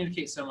we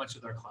communicate so much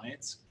with our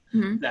clients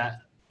that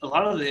a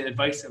lot of the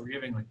advice that we're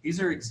giving, like these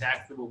are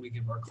exactly what we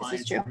give our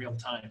clients in real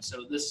time.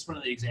 So this is one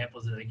of the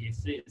examples that I gave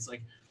today. It's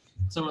like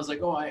someone's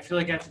like, oh, I feel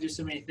like I have to do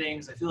so many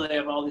things. I feel like I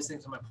have all these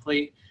things on my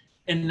plate,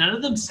 and none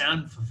of them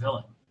sound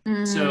fulfilling.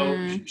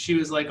 So she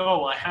was like, oh,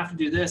 well, I have to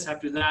do this, I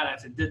have to do that, I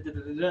have to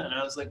da. And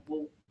I was like,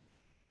 well,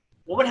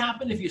 what would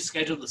happen if you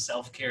scheduled a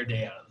self-care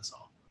day out of this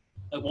all?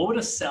 Like, what would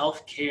a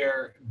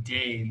self-care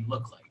day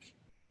look like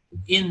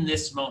in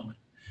this moment?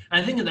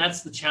 And I think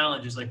that's the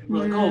challenge, is like,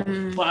 people are like,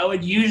 oh, well, I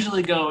would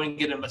usually go and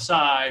get a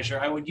massage, or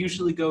I would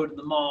usually go to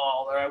the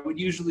mall, or I would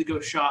usually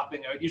go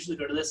shopping, I would usually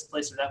go to this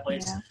place or that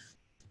place. Yeah.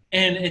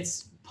 And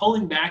it's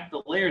pulling back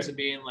the layers and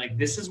being like,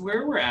 this is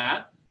where we're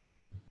at.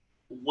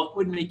 What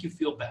would make you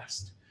feel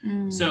best?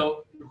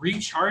 So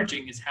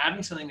recharging is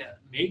having something that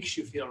makes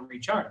you feel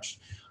recharged.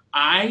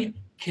 I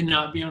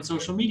cannot be on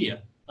social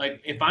media.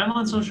 Like if I'm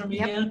on social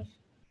media,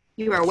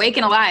 you are awake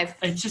and alive.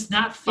 It's just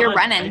not fun. You're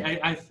running.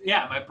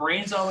 Yeah, my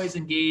brain's always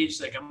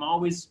engaged. Like I'm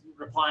always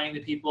replying to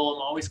people.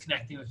 I'm always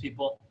connecting with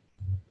people.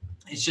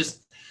 It's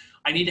just,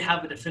 I need to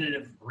have a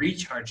definitive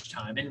recharge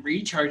time. And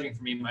recharging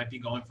for me might be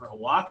going for a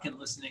walk and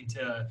listening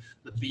to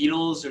the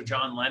Beatles or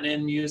John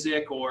Lennon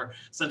music, or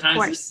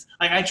sometimes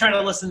like I try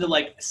to listen to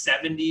like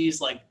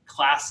 70s, like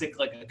classic,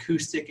 like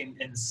acoustic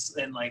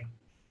and like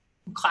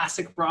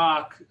classic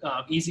rock,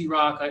 easy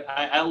rock.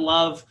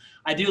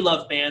 I do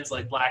love bands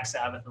like Black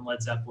Sabbath and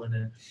Led Zeppelin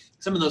and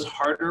some of those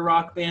harder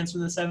rock bands from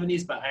the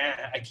 70s, but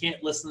I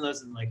can't listen to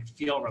those and like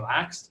feel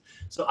relaxed.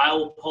 So I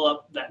will pull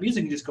up that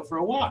music and just go for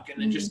a walk,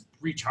 and it just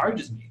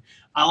recharges me.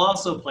 I'll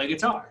also play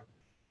guitar.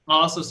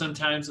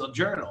 Sometimes I'll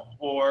journal,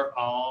 or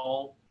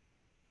I'll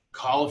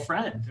call a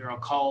friend, or I'll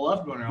call a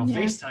loved one, or I'll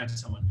FaceTime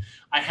someone.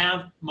 I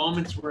have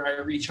moments where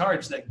I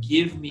recharge that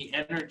give me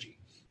energy.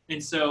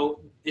 And so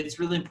it's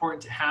really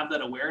important to have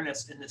that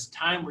awareness in this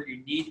time where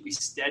you need to be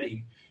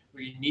steady.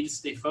 where you need to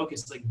stay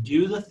focused, like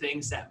do the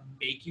things that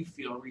make you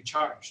feel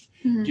recharged.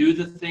 Mhm. Do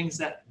the things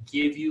that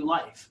give you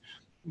life.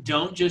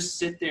 Don't just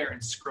sit there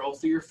and scroll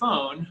through your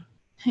phone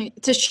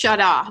To shut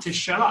off.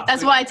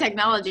 That's Like, why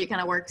technology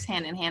kind of works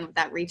hand in hand with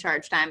that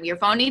recharge time. Your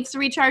phone needs to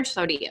recharge,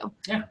 so do you.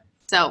 Yeah.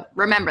 So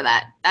remember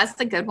that. That's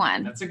the good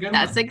one. That's a good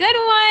That's one. a good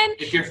one.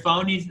 If your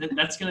phone needs,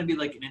 that's going to be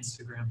like an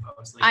Instagram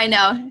post. Like, I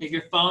know. If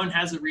your phone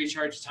has a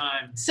recharge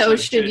time, So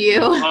should you.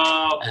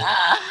 Oh.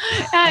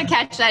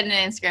 Catch that in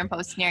an Instagram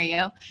post near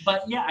you.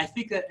 But yeah, I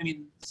think that, I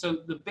mean, so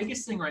the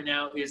biggest thing right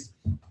now is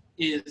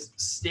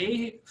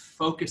stay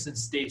focused and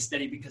stay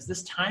steady, because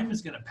this time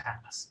is going to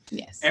pass.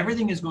 Yes.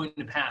 Everything is going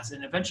to pass,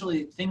 and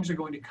eventually things are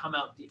going to come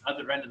out the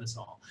other end of this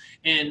all.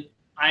 And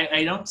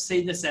I don't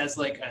say this as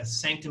like a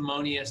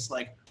sanctimonious,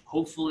 like,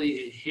 hopefully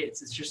it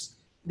hits. It's just,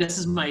 this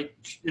is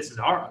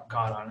our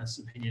God honest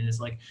opinion, is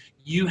like,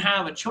 you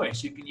have a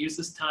choice. You can use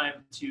this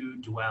time to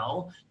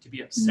dwell, to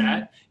be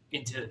upset,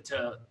 and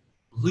to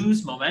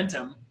lose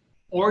momentum,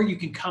 or you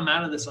can come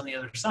out of this on the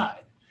other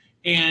side.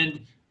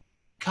 And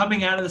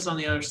coming out of this on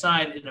the other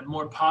side in a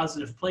more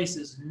positive place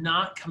is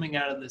not coming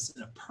out of this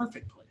in a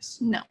perfect place.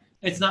 No.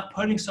 It's not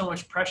putting so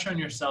much pressure on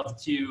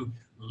yourself to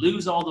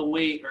lose all the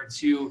weight, or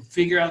to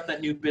figure out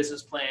that new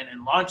business plan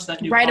and launch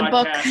that new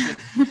podcast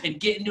and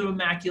get into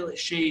immaculate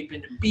shape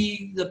and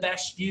be the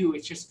best you.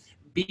 It's just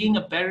being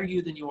a better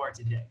you than you are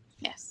today.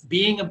 Yes.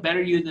 Being a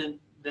better you than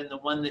the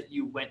one that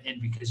you went in,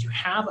 because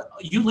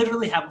you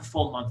literally have a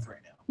full month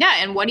right now. Yeah,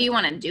 and what do you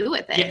want to do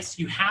with it? Yes,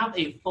 you have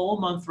a full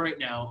month right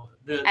now.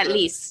 At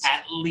least.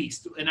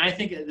 And I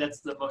think that's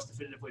the most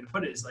definitive way to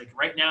put it, is like,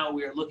 right now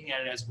we are looking at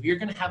it as, we are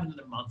going to have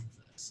another month of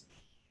this.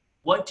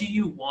 What do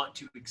you want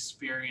to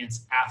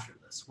experience after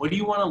this? What do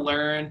you want to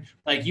learn?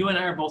 Like, you and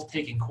I are both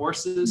taking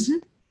courses.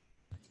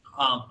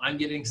 Mm-hmm. I'm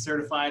getting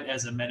certified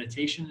as a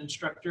meditation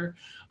instructor.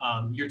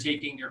 You're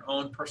taking your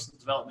own personal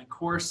development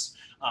course.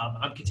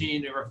 I'm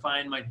continuing to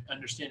refine my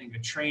understanding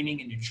of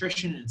training and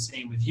nutrition, and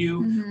same with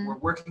you. Mm-hmm. We're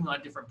working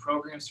on different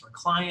programs for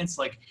clients.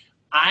 Like,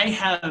 I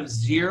have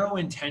zero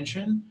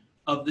intention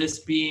of this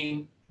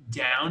being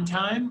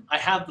downtime. I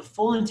have the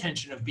full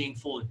intention of being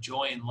full of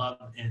joy and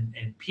love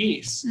and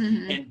peace,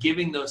 mm-hmm. and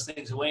giving those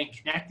things away and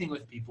connecting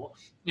with people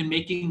and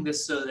making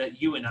this so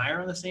that you and I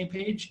are on the same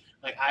page.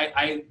 Like,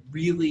 I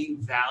really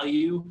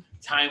value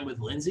time with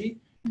Lindsay,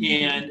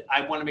 mm-hmm. and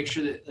I want to make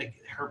sure that, like,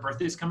 her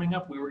birthday's coming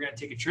up. We were going to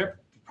take a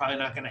trip. Probably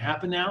not going to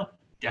happen now.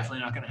 Definitely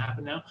not going to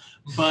happen now,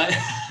 but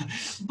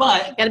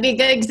gotta be a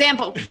good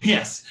example.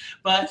 Yes.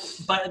 But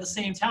at the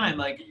same time,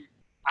 like,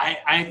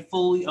 I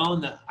fully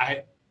own that.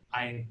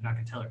 I'm not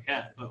going to tell her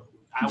yet, but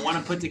I want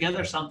to put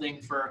together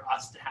something for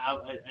us to have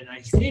a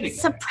nice day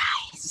together.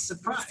 Surprise. It's a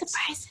surprise.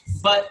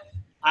 Surprises. But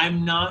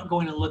I'm not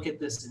going to look at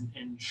this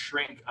and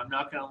shrink. I'm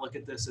not going to look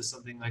at this as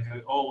something like,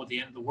 oh, the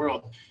end of the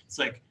world. It's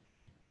like,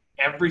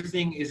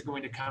 everything is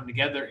going to come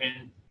together.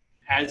 And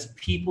as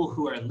people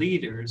who are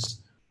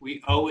leaders, we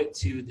owe it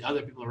to the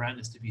other people around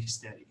us to be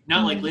steady. Not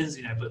mm-hmm. like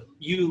Lindsay and I, but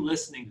you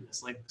listening to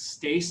this, like,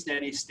 stay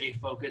steady, stay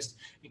focused,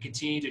 and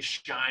continue to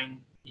shine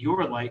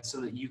your light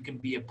so that you can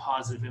be a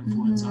positive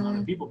influence mm-hmm. on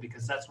other people,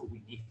 because that's what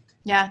we need.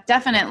 Yeah,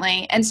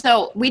 definitely. And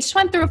so we just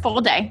went through a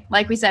full day.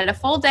 Like we said, a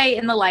full day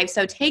in the life.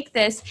 So take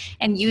this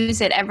and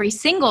use it every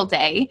single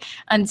day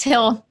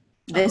until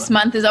this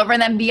month is over,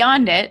 and then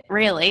beyond it,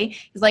 really.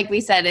 Because like we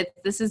said,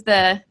 this is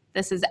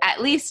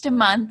at least a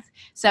month.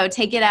 So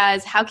take it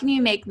as, how can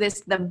you make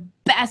this the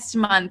best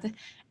month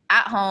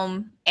at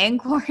home in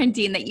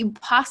quarantine that you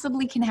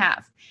possibly can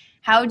have?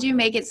 How would you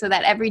make it so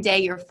that every day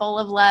you're full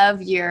of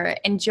love, you're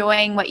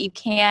enjoying what you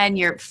can,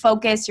 you're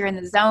focused, you're in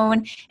the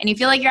zone, and you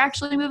feel like you're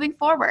actually moving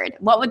forward?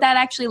 What would that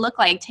actually look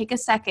like? Take a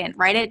second,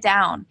 write it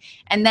down,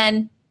 and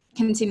then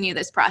continue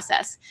this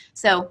process.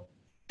 So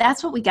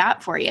that's what we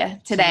got for you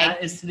today. So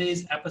that is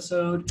today's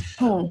episode.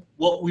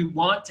 What we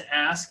want to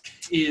ask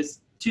is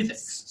two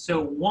things.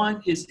 So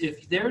one is,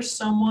 if there's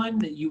someone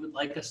that you would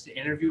like us to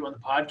interview on the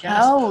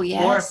podcast,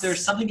 yes. or if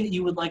there's something that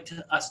you would like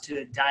us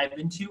to dive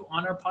into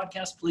on our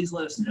podcast, please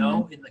let us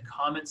know in the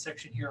comment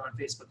section here on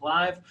Facebook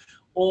Live,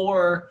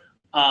 or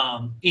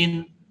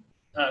in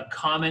a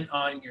comment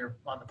on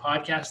the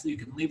podcast. You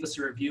can leave us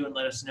a review and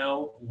let us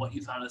know what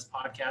you thought of this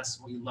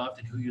podcast, what you loved,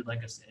 and who you'd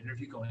like us to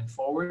interview going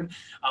forward.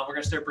 We're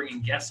going to start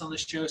bringing guests on the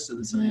show, so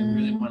that's something I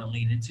really want to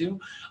lean into.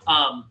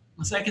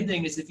 The second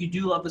thing is, if you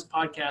do love this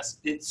podcast,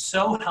 it's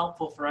so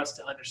helpful for us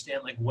to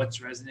understand, like, what's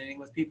resonating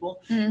with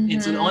people. Mm-hmm.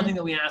 And so the only thing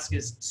that we ask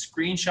is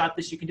screenshot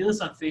this. You can do this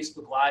on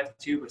Facebook Live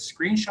too, but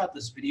screenshot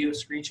this video,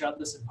 screenshot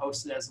this, and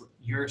post it as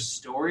your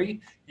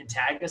story and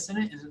tag us in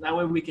it. And that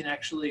way we can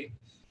actually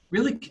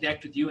really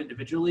connect with you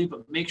individually,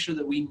 but make sure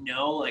that we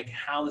know, like,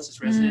 how this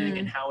is resonating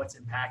and how it's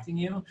impacting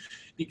you,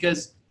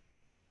 because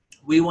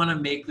we want to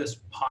make this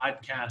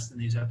podcast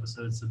and these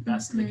episodes the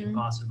best that they can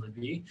possibly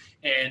be.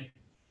 And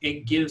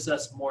it gives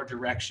us more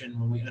direction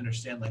when we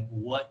understand, like,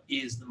 what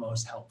is the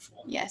most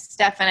helpful. Yes,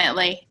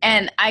 definitely.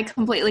 And I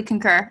completely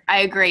concur. I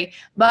agree.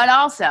 But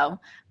also,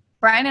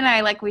 Brian and I,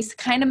 like we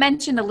kind of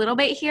mentioned a little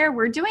bit here,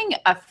 we're doing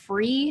a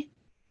free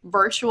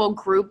virtual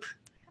group,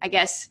 I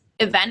guess,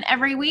 event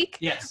every week.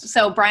 Yes.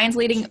 So Brian's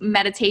leading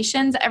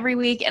meditations every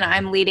week and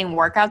I'm leading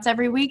workouts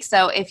every week.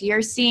 So if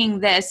you're seeing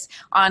this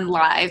on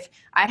live,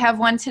 I have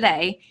one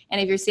today. And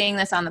if you're seeing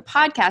this on the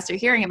podcast or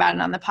hearing about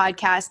it on the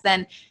podcast,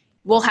 then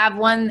we'll have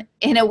one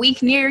in a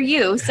week near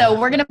you. So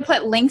we're going to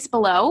put links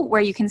below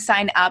where you can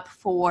sign up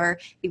for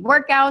the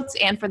workouts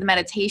and for the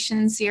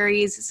meditation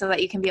series so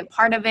that you can be a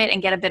part of it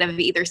and get a bit of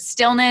either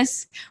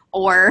stillness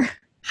or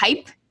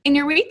hype in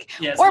your week,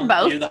 yes, or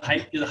both. You're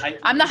the hype.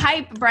 I'm the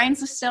hype, Brian's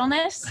the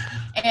stillness.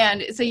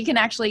 And so you can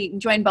actually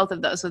join both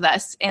of those with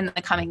us in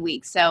the coming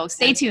weeks. So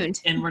stay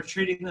tuned. And we're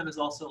treating them as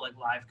also like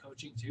live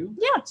coaching too.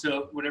 Yeah.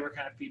 So whatever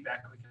kind of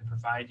feedback we can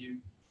provide you,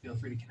 feel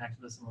free to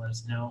connect with us and let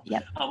us know.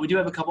 Yep. We do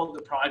have a couple of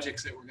the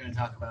projects that we're going to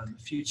talk about in the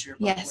future,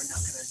 but Yes. we're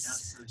not going to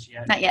announce those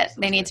yet. Not yet.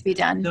 They need to be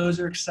done. Those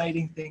are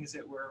exciting things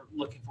that we're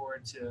looking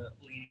forward to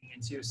leaning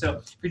into. So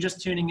if you're just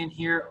tuning in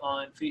here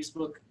on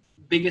Facebook,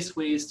 biggest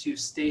ways to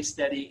stay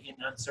steady in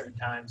uncertain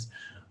times.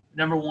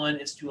 Number one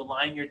is to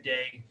align your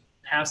day,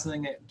 have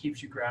something that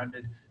keeps you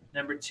grounded.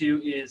 Number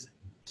two is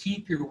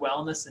keep your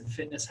wellness and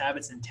fitness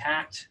habits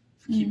intact.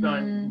 Keep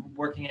on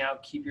working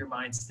out, keep your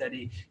mind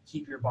steady,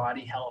 keep your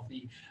body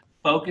healthy.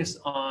 Focus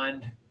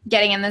on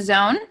Getting in the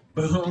zone.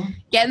 boom.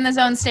 Get in the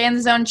zone, stay in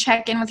the zone,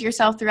 check in with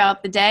yourself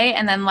throughout the day.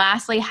 And then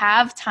lastly,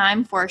 have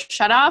time for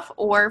shut off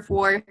or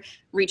for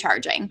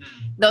recharging.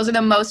 Those are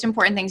the most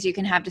important things you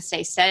can have to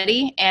stay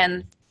steady.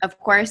 And of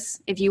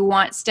course, if you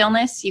want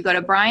stillness, you go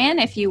to Brian.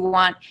 If you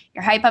want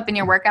your hype up in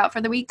your workout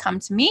for the week, come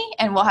to me.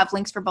 And we'll have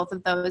links for both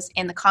of those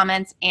in the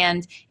comments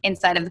and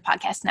inside of the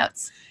podcast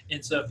notes.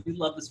 And so if you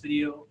love this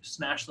video,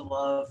 smash the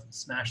love,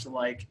 smash the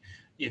like.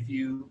 If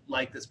you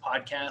like this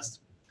podcast,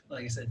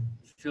 like I said,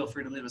 feel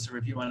free to leave us a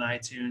review on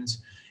iTunes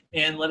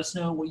and let us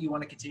know what you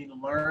want to continue to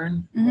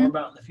learn more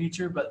about in the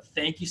future. But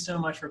thank you so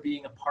much for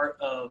being a part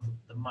of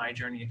the My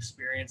Journey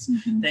experience.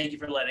 Thank you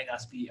for letting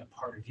us be a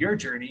part of your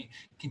journey.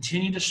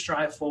 Continue to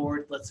strive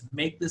forward. Let's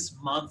make this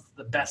month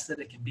the best that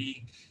it can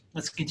be.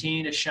 Let's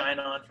continue to shine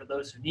on for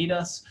those who need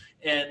us.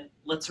 And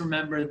let's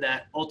remember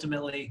that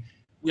ultimately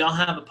we all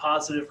have a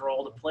positive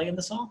role to play in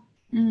this all.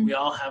 We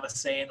all have a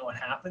say in what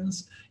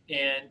happens.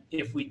 And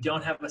if we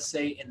don't have a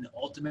say in the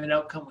ultimate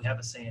outcome, we have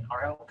a say in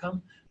our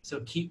outcome. So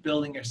keep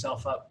building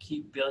yourself up,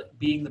 keep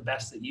being the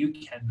best that you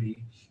can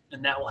be,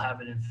 and that will have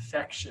an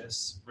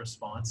infectious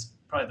response.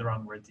 Probably the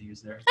wrong word to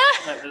use there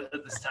at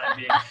this time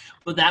being.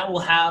 But that will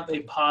have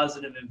a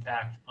positive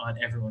impact on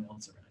everyone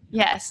else around you.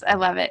 Yes, I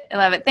love it. I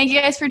love it. Thank you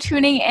guys for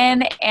tuning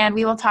in, and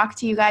we will talk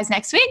to you guys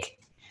next week.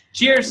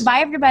 Cheers.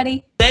 Bye,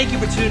 everybody. Thank you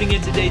for tuning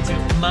in today to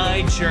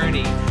My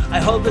Journey. I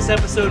hope this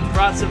episode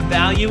brought some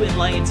value and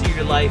light into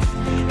your life.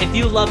 If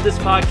you love this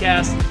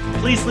podcast,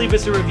 please leave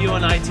us a review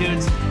on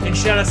iTunes and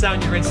shout us out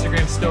in your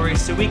Instagram stories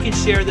so we can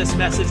share this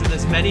message with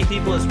as many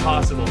people as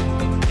possible.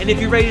 And if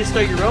you're ready to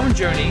start your own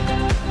journey,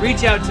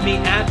 reach out to me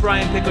at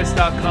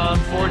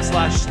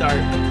brianpickwitz.com/start.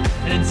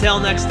 And until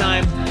next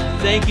time,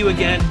 thank you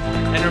again.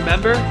 And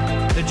remember,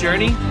 the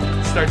journey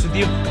starts with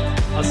you.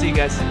 I'll see you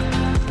guys.